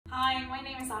My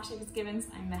name is Fitzgibbons.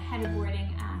 I'm the head of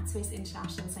boarding at Swiss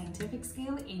International Scientific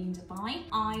School in Dubai.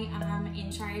 I am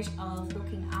in charge of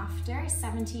looking after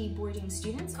 70 boarding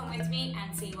students. Come with me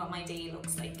and see what my day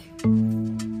looks like.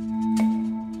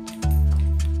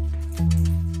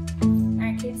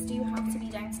 Our kids do have to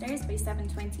be downstairs by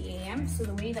 7:20 AM, so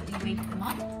the way that we wake them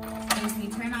up is we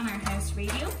turn on our house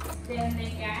radio, then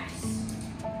they get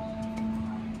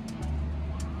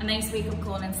a nice wake-up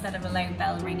call instead of a loud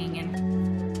bell ringing in.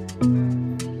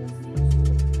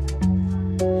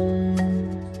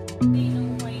 They know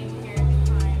why I'm here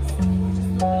because just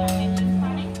looking at engine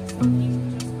planning, so you can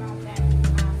just grab them.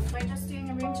 We're just doing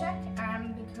a room check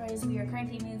because we are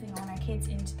currently moving on our kids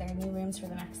into their new rooms for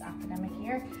the next academic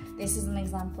year. This is an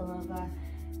example of a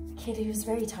kid who's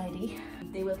very tidy.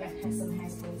 They will get some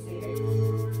house clothes later.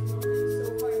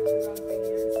 So far,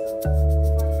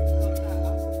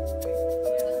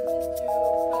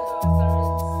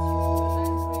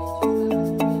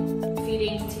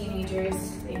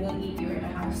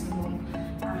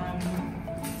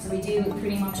 we do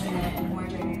pretty much an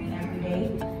order every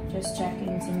day, just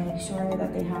checking to make sure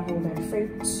that they have all their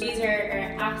fruit. These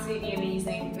are absolutely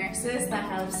amazing nurses that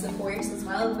help support as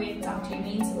well with Dr.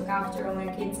 Mean to look after all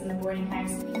our kids in the boarding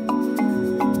house.